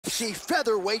UFC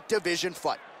featherweight division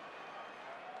fight.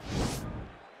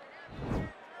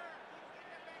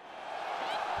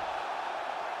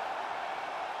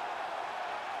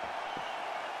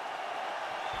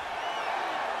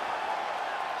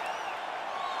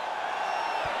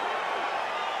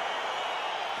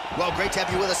 Well, great to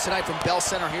have you with us tonight from Bell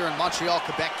Center here in Montreal,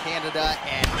 Quebec, Canada.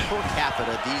 And per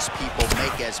capita, these people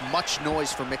make as much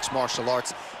noise for mixed martial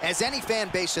arts as any fan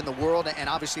base in the world, and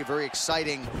obviously a very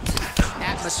exciting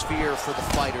atmosphere for the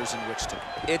fighters in which to.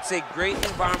 It's a great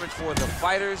environment for the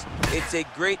fighters. It's a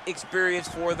great experience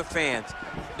for the fans.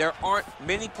 There aren't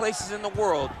many places in the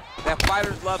world that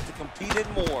fighters love to compete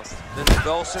in more than the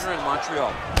Bell Center in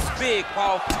Montreal. Big,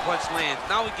 powerful punch lands.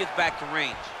 Now he gets back to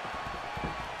range.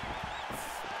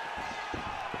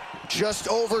 Just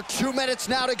over 2 minutes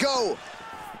now to go.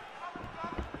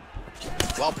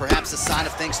 Well, perhaps a sign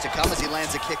of things to come as he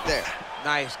lands a kick there.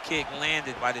 Nice kick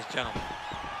landed by this gentleman.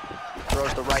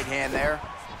 Throws the right hand there.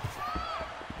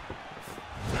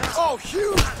 Oh,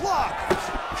 huge block.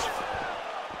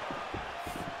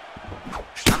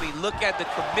 I mean, look at the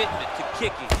commitment to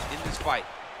kicking in this fight.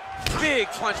 Big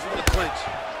punch from the clinch.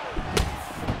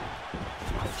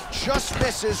 Just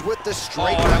misses with the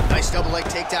straight. Nice double leg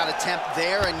takedown attempt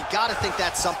there, and you gotta think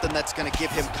that's something that's gonna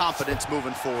give him confidence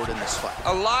moving forward in this fight.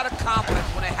 A lot of confidence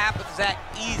when it happens that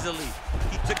easily.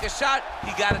 He took a shot,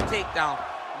 he got a takedown.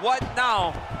 What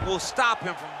now will stop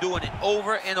him from doing it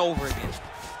over and over again?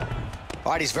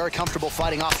 All right, he's very comfortable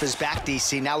fighting off his back,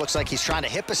 DC. Now looks like he's trying to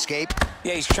hip escape.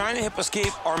 Yeah, he's trying to hip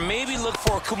escape, or maybe look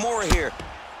for a Kimura here.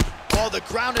 Oh, the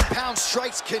ground and pound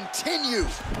strikes continue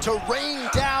to rain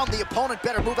down. The opponent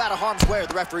better move out of harm's way, or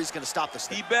the referee's going to stop this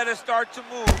thing. He better start to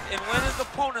move, and when his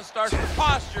opponent starts to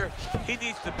posture, he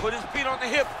needs to put his feet on the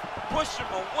hip, push him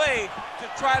away to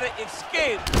try to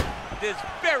escape this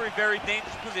very, very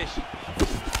dangerous position.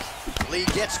 Lee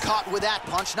gets caught with that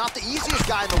punch. Not the easiest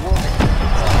guy in the world.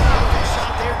 Good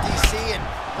shot there, DC, and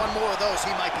one more of those,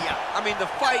 he might be out. I mean, the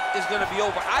fight is going to be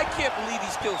over. I can't believe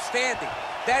he's still standing.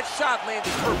 That shot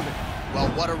landed perfect. Well,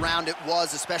 what a round it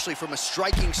was, especially from a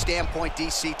striking standpoint.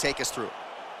 DC, take us through.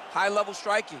 High-level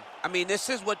striking. I mean, this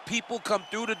is what people come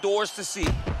through the doors to see.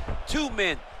 Two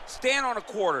men stand on a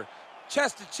quarter,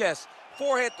 chest to chest,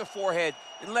 forehead to forehead,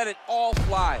 and let it all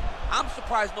fly. I'm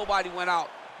surprised nobody went out,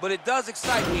 but it does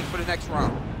excite me for the next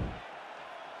round.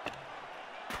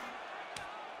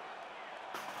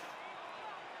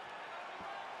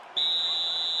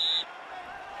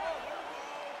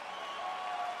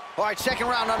 All right, second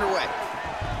round underway.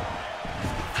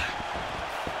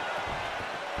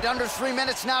 Under 3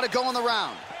 minutes now to go in the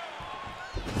round.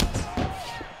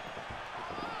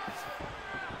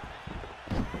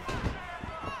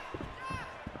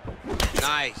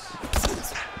 Nice.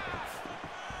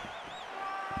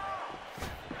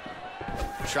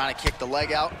 Trying to kick the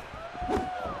leg out.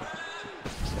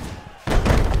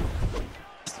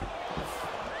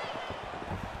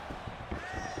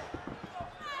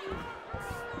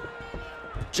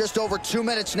 Just over 2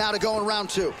 minutes now to go in round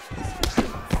two.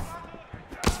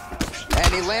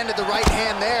 And he landed the right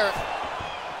hand there.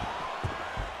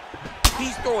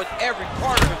 He's throwing every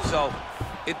part of himself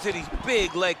into these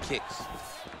big leg kicks.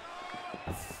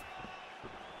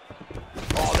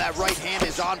 Oh, that right hand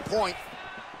is on point.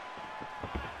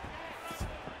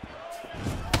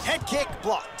 Head kick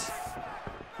blocked.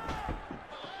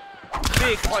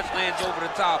 Big punch lands over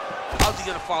the top. How's he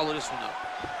gonna follow this one up?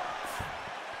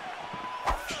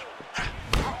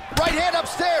 Right hand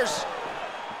upstairs.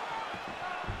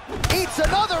 Eats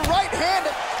another right hand.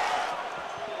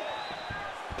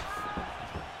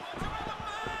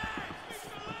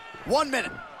 One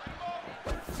minute.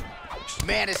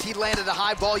 Man, as he landed a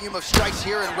high volume of strikes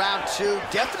here in round two,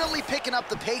 definitely picking up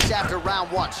the pace after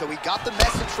round one. So he got the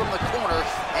message from the corner,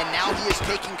 and now he is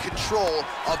taking control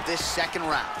of this second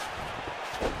round.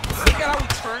 Look at how he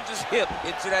turns his hip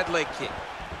into that leg kick.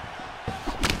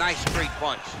 Nice straight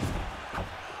punch.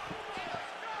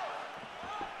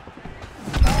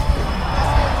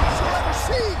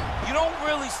 You don't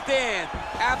really stand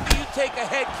after you take a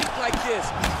head kick like this.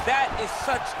 That is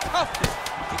such toughness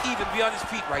to even be on his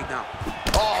feet right now.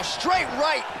 Oh, straight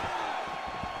right.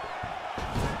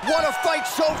 What a fight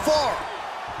so far.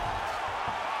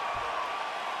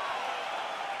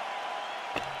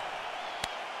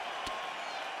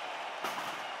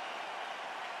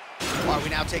 All right, we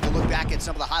now take a look back at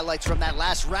some of the highlights from that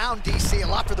last round, DC. A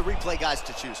lot for the replay guys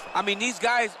to choose from. I mean, these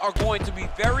guys are going to be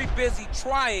very busy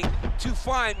trying to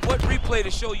find what replay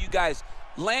to show you guys.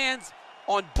 Lands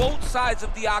on both sides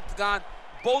of the octagon.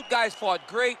 Both guys fought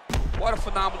great. What a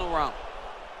phenomenal round.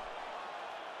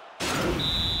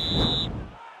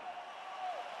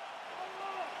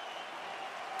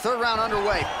 Third round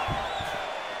underway.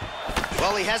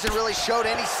 Well, he hasn't really showed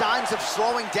any signs of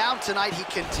slowing down tonight. He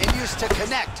continues to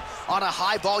connect on a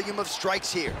high volume of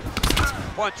strikes here.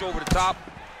 Punch over the top.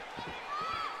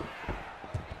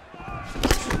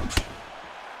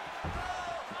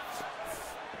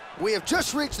 We have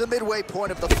just reached the midway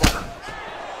point of the fight.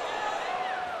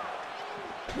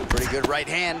 Pretty good right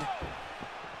hand.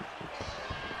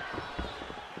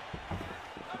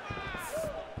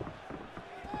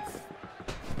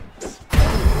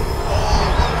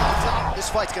 This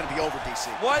fight's gonna be over, DC.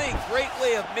 What a great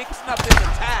way of mixing up his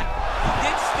attack. He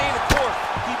didn't stay the course.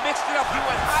 He mixed it up. He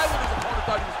went high when his opponent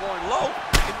thought he was going low,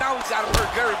 and now he's got him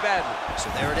hurt very badly. So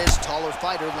there it is, taller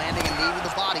fighter landing a knee to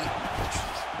the body.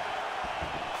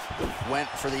 Went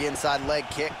for the inside leg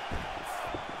kick.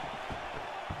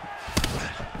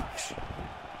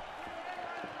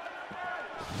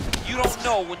 You don't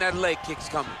know when that leg kick's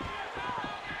coming.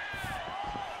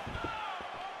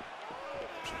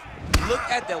 Look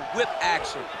at the whip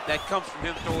action that comes from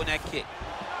him throwing that kick.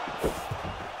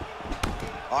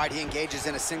 All right, he engages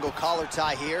in a single collar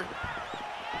tie here.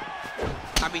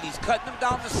 I mean, he's cutting them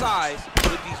down to size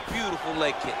with these beautiful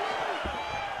leg kicks.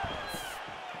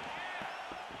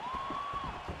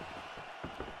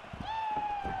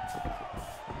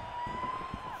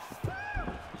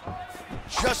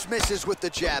 Just misses with the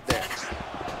jab there.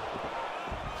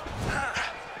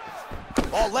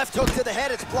 Oh, left hook to the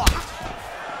head, it's blocked.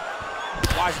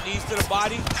 Watch knees to the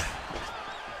body.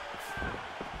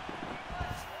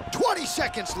 20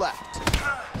 seconds left.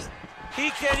 He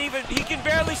can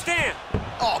barely stand.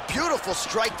 Oh, beautiful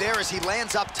strike there as he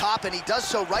lands up top, and he does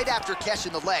so right after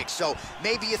catching the leg. So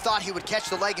maybe you thought he would catch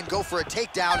the leg and go for a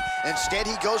takedown. Instead,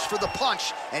 he goes for the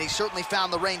punch, and he certainly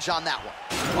found the range on that one.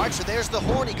 All right, so there's the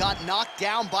horn. He got knocked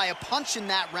down by a punch in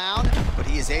that round, but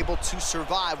he is able to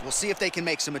survive. We'll see if they can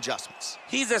make some adjustments.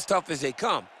 He's as tough as they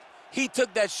come. He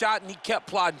took that shot, and he kept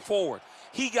plodding forward.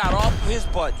 He got off of his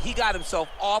butt. He got himself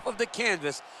off of the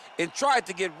canvas and tried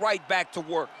to get right back to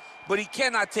work. But he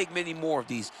cannot take many more of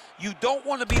these. You don't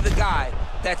want to be the guy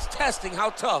that's testing how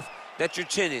tough that your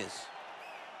chin is.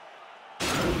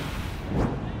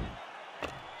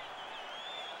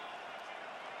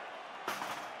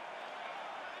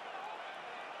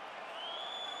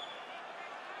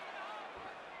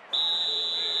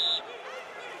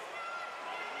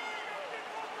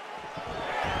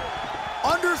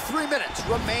 Under 3 minutes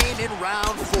remain in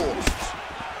round 4.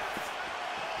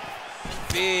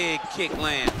 Big kick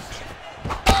lands.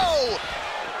 Oh!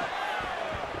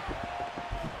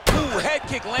 Ooh, head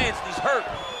kick lands and he's hurt.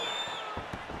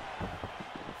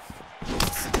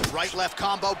 Right-left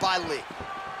combo by Lee.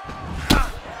 Oh,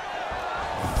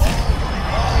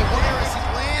 where as he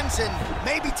lands, and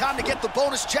maybe time to get the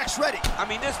bonus checks ready. I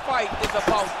mean, this fight is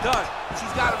about done.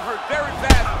 She's got him hurt very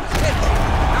bad with his head kick.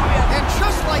 Now we have... And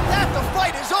just like that, the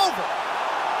fight is over.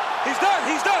 He's done,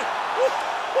 he's done.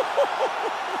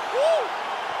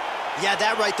 Yeah,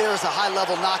 that right there is a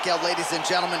high-level knockout, ladies and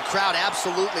gentlemen. Crowd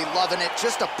absolutely loving it.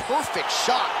 Just a perfect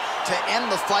shot to end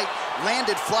the fight.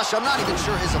 Landed flush. I'm not even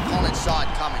sure his opponent saw it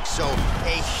coming. So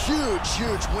a huge,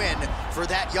 huge win for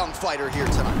that young fighter here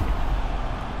tonight.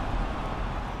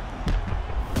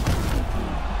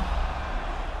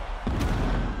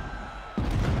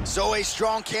 So a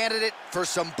strong candidate for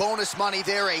some bonus money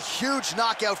there. A huge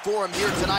knockout for him here tonight.